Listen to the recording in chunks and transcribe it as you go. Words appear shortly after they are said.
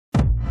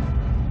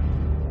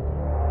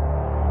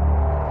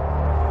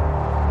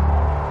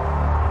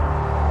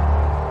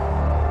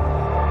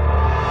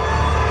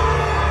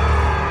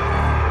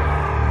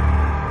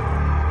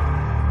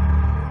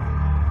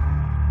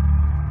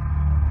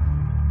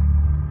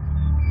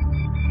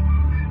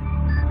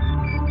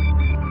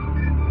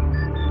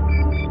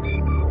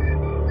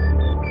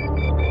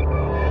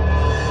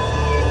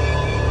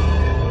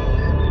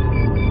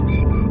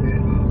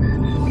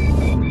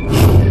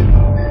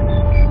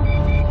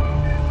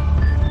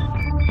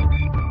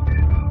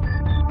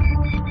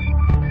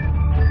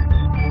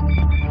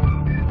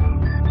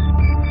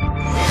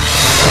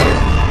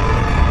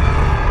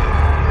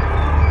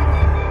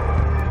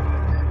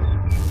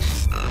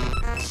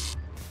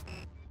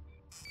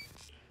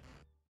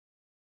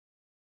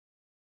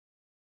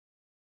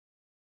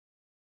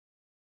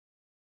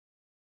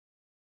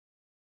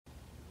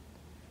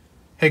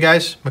Hey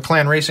guys,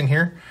 Maclan Racing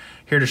here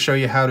to show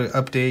you how to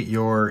update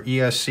your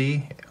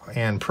ESC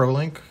and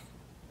ProLink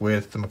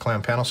with the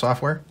Maclan Panel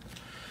Software.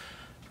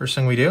 First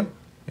thing we do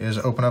is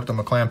open up the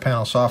Maclan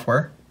Panel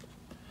Software.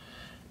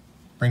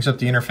 Brings up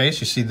the interface.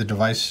 You see the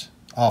device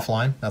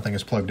offline. Nothing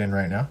is plugged in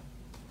right now.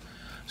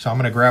 So I'm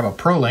going to grab a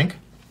ProLink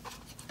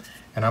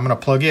and I'm going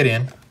to plug it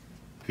in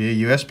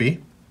via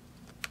USB.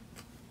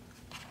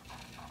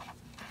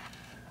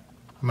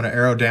 I'm going to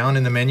arrow down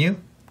in the menu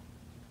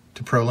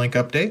to ProLink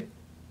Update.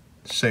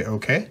 Say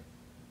OK.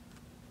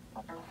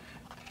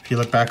 If you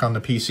look back on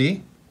the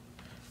PC,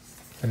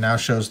 it now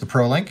shows the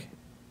ProLink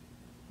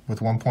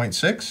with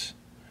 1.6.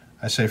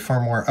 I say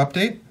Firmware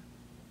Update.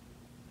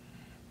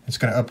 It's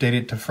going to update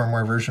it to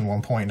firmware version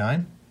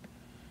 1.9.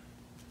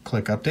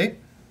 Click Update.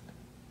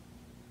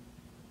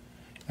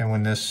 And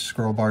when this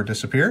scroll bar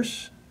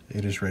disappears,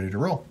 it is ready to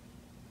roll.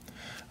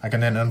 I can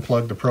then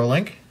unplug the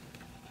ProLink.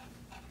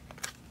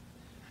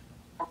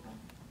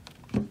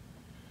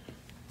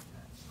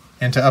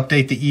 And to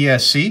update the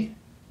ESC,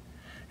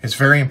 it's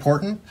very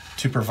important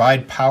to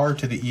provide power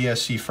to the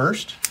ESC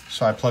first.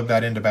 So I plug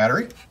that into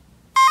battery.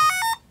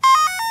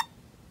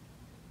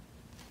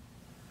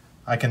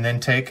 I can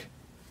then take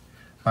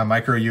my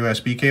micro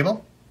USB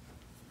cable,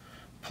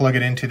 plug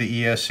it into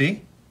the ESC,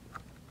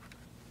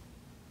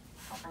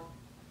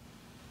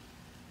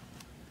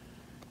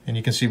 and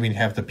you can see we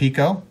have the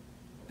Pico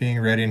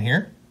being read in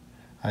here.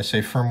 I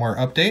say Firmware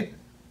Update,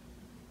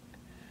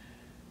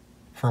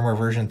 firmware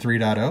version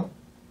 3.0.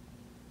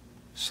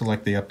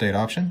 Select the update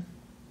option.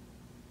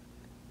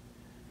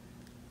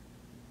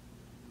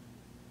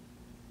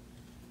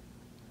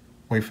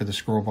 Wait for the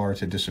scroll bar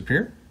to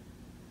disappear.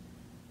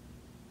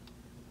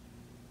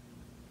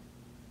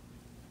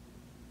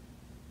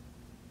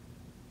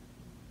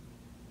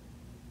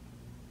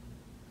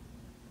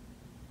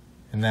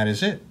 And that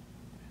is it.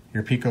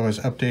 Your Pico is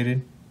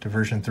updated to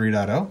version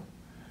 3.0.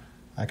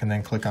 I can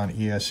then click on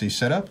ESC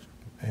Setup,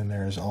 and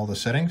there's all the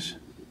settings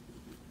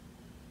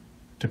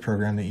to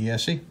program the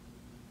ESC.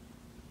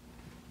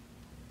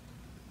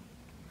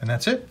 And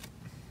that's it.